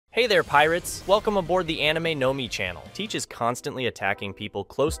Hey there, pirates! Welcome aboard the Anime-Nomi channel. Teach is constantly attacking people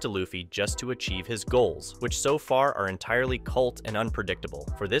close to Luffy just to achieve his goals, which so far are entirely cult and unpredictable.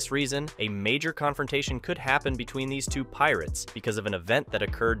 For this reason, a major confrontation could happen between these two pirates because of an event that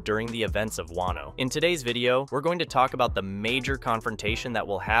occurred during the events of Wano. In today's video, we're going to talk about the major confrontation that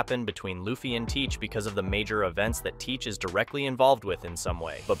will happen between Luffy and Teach because of the major events that Teach is directly involved with in some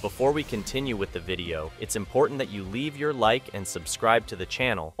way. But before we continue with the video, it's important that you leave your like and subscribe to the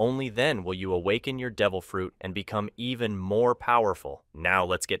channel. Only then will you awaken your devil fruit and become even more powerful. Now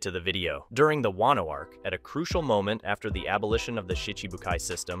let's get to the video. During the Wano arc, at a crucial moment after the abolition of the Shichibukai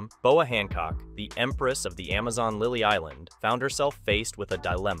system, Boa Hancock, the Empress of the Amazon Lily Island, found herself faced with a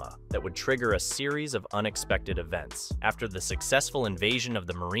dilemma that would trigger a series of unexpected events. After the successful invasion of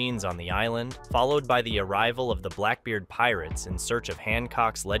the Marines on the island, followed by the arrival of the Blackbeard pirates in search of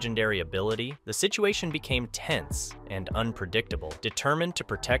Hancock's legendary ability, the situation became tense and unpredictable. Determined to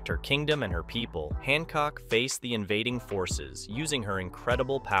protect her kingdom and her people, Hancock faced the invading forces using her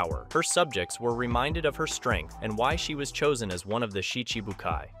incredible power. Her subjects were reminded of her strength and why she was chosen as one of the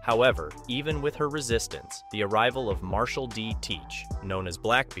Shichibukai. However, even with her resistance, the arrival of Marshal D. Teach, known as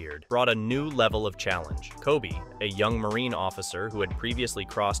Blackbeard, brought a new level of challenge. Kobe, a young Marine officer who had previously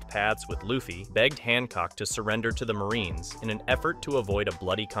crossed paths with Luffy, begged Hancock to surrender to the Marines in an effort to avoid a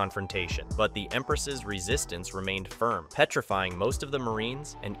bloody confrontation. But the Empress's resistance remained firm, petrifying most of the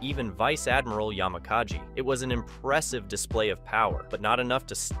Marines and even Vice Admiral Yamakaji. It was an impressive display of power, but not enough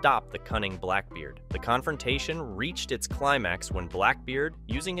to stop the cunning Blackbeard. The confrontation reached its climax when Blackbeard,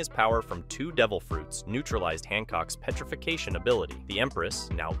 using his power from two devil fruits, neutralized Hancock's petrification ability. The Empress,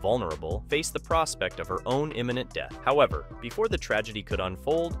 now vulnerable, faced the prospect of her own imminent death. However, before the tragedy could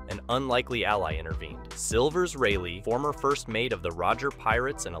unfold, an unlikely ally intervened. Silvers Rayleigh, former first mate of the Roger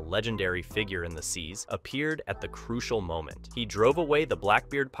Pirates and a legendary figure in the seas, appeared at the crucial moment. He drove away the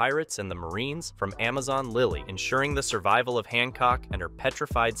Blackbeard pirates and the Marines from Amazon Lily, ensuring the survival of Hancock and her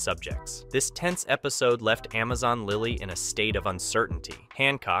petrified subjects. This tense episode left Amazon Lily in a state of uncertainty.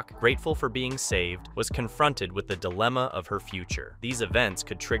 Hancock, grateful for being saved, was confronted with the dilemma of her future. These events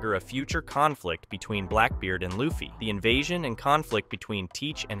could trigger a future conflict between Blackbeard and Luffy. The invasion and conflict between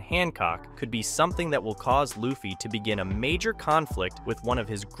Teach and Hancock could be something that will cause Luffy to begin a major conflict with one of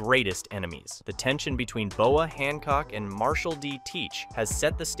his greatest enemies. The tension between Boa Hancock and Marshal D. Teach has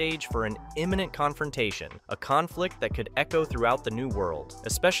set the stage for an imminent confrontation, a conflict that could echo throughout the New World,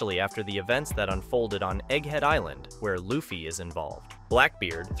 especially after the events that unfolded on Egghead Island, where Luffy is involved.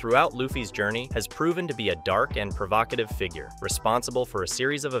 Blackbeard, throughout Luffy's journey, has proven to be a dark and provocative figure, responsible for a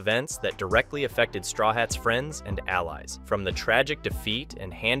series of events that directly affected Straw Hat's friends and allies. From the tragic defeat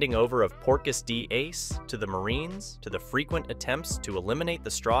and handing over of Porcus D. Ace to the Marines, to the frequent attempts to eliminate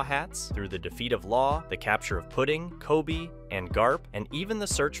the Straw Hats through the defeat of Law, the capture of Pudding, Kobe, and Garp, and even the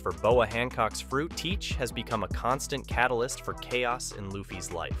search for Boa Hancock's fruit, Teach has become a constant catalyst for chaos in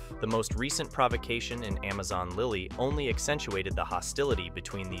Luffy's life. The most recent provocation in Amazon Lily only accentuated the hostility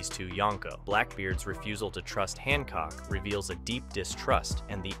between these two Yonko. Blackbeard's refusal to trust Hancock reveals a deep distrust,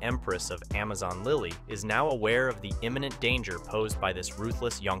 and the Empress of Amazon Lily is now aware of the imminent danger posed by this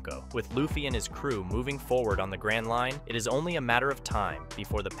ruthless Yonko. With Luffy and his crew moving forward on the Grand Line, it is only a matter of time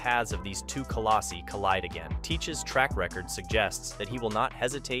before the paths of these two colossi collide again. Teach's track record suggests that he will not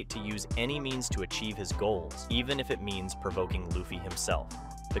hesitate to use any means to achieve his goals, even if it means provoking Luffy himself.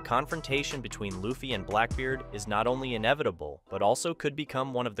 The confrontation between Luffy and Blackbeard is not only inevitable, but also could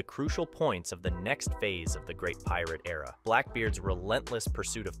become one of the crucial points of the next phase of the Great Pirate Era. Blackbeard's relentless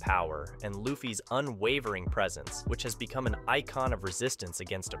pursuit of power and Luffy's unwavering presence, which has become an icon of resistance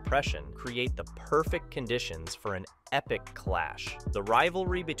against oppression, create the perfect conditions for an epic clash. The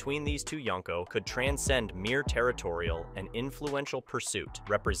rivalry between these two Yonko could transcend mere territorial and influential pursuit,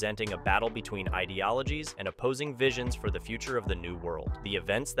 representing a battle between ideologies and opposing visions for the future of the New World. The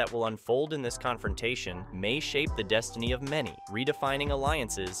events that will unfold in this confrontation may shape the destiny of many, redefining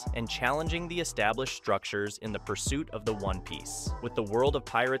alliances and challenging the established structures in the pursuit of the One Piece. With the world of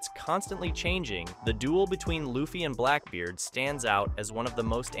pirates constantly changing, the duel between Luffy and Blackbeard stands out as one of the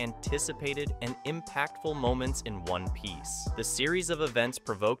most anticipated and impactful moments in One Piece. The series of events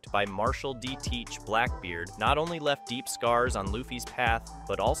provoked by Marshal D. Teach Blackbeard not only left deep scars on Luffy's path,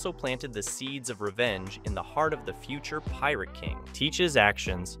 but also planted the seeds of revenge in the heart of the future Pirate King. Teach's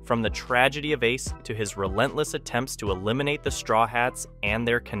actions, from the tragedy of Ace to his relentless attempts to eliminate the Straw Hats and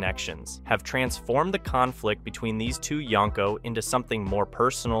their connections, have transformed the conflict between these two Yonko into something more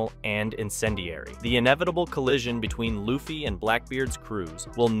personal and incendiary. The inevitable collision between Luffy and Blackbeard's crews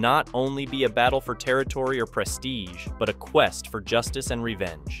will not only be a battle for territory or prestige, but a quest for justice and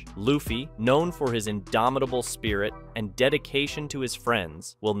revenge. Luffy, known for his indomitable spirit and dedication to his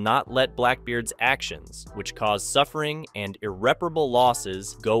friends will not let Blackbeard's actions, which cause suffering and irreparable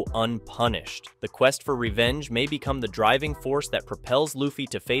losses, go unpunished. The quest for revenge may become the driving force that propels Luffy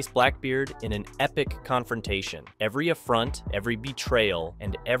to face Blackbeard in an epic confrontation. Every affront, every betrayal,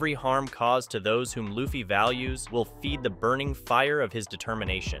 and every harm caused to those whom Luffy values will feed the burning fire of his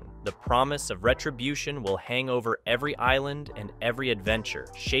determination. The promise of retribution will hang over every island and every adventure,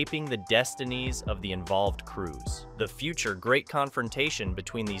 shaping the destinies of the involved crews. The future great confrontation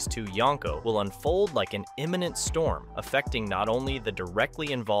between these two Yonko will unfold like an imminent storm, affecting not only the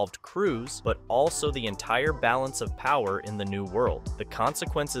directly involved crews, but also the entire balance of power in the new world. The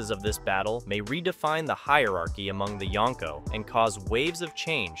consequences of this battle may redefine the hierarchy among the Yonko and cause waves of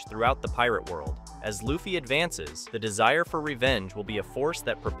change throughout the pirate world. As Luffy advances, the desire for revenge will be a force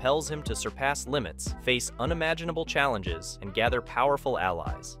that propels him to surpass limits, face unimaginable challenges, and gather powerful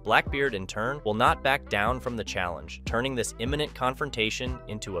allies. Blackbeard, in turn, will not back down from the challenge, turning this imminent confrontation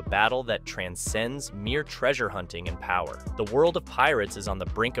into a battle that transcends mere treasure hunting and power. The world of pirates is on the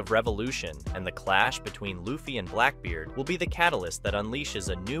brink of revolution, and the clash between Luffy and Blackbeard will be the catalyst that unleashes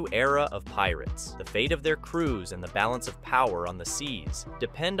a new era of pirates. The fate of their crews and the balance of power on the seas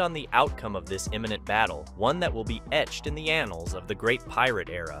depend on the outcome of this imminent battle, one that will be etched in the annals of the great pirate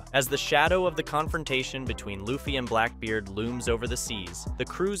era. As the shadow of the confrontation between Luffy and Blackbeard looms over the seas, the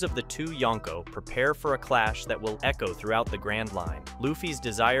crews of the two Yonko prepare for a clash that will echo throughout the Grand Line. Luffy's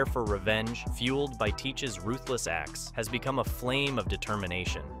desire for revenge, fueled by Teach's ruthless acts, has become a flame of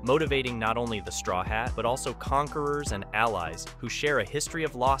determination, motivating not only the Straw Hat, but also conquerors and allies who share a history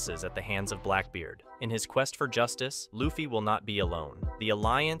of losses at the hands of Blackbeard. In his quest for justice, Luffy will not be alone. The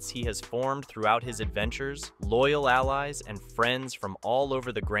alliance he has formed throughout his adventures, loyal allies, and friends from all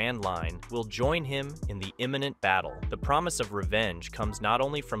over the Grand Line will join him in the imminent battle. The promise of revenge comes not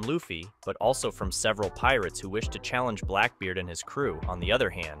only from Luffy, but also from several pirates who wish to challenge Blackbeard and his crew. On the other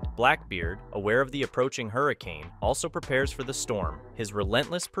hand, Blackbeard, aware of the approaching hurricane, also prepares for the storm. His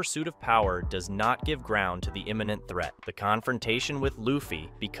relentless pursuit of power does not give ground to the imminent threat. The confrontation with Luffy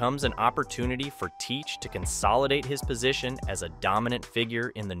becomes an opportunity for Teach to consolidate his position as a dominant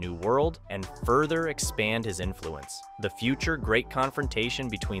figure in the New World and further expand his influence. The future great confrontation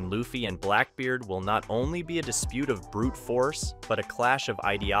between Luffy and Blackbeard will not only be a dispute of brute force, but a clash of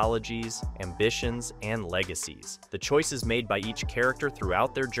ideologies, ambitions, and legacies. The choices made by each character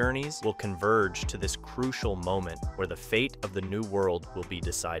throughout their journeys will converge to this crucial moment where the fate of the New World will be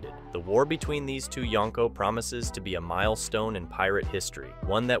decided. The war between these two Yonko promises to be a milestone in pirate history,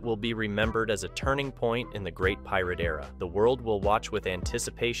 one that will be remembered as a turning point in the great pirate era. The world will watch with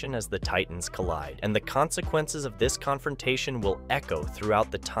anticipation as the titans collide, and the consequences of this confrontation will echo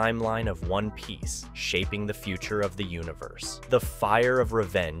throughout the timeline of One Piece, shaping the future of the universe. The fire of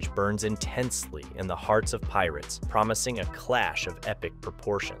revenge burns intensely in the hearts of pirates, promising a clash of epic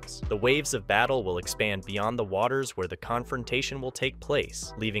proportions. The waves of battle will expand beyond the waters where the confrontation will take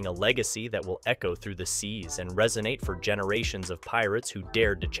place, leaving a legacy that will echo through the seas and resonate for generations of pirates who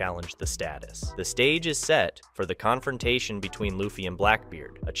dared to challenge the status. The stage is set for the confrontation between Luffy and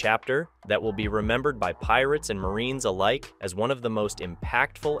Blackbeard, a chapter that will be remembered by pirates and marines alike as one of the most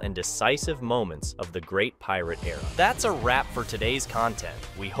impactful and decisive moments of the great pirate era. That's a wrap for today's content.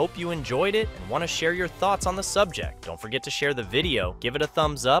 We hope you enjoyed it and want to share your thoughts on the subject. Don't forget to share the video, give it a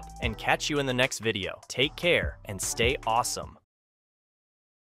thumbs up, and catch you in the next video. Take care and stay awesome.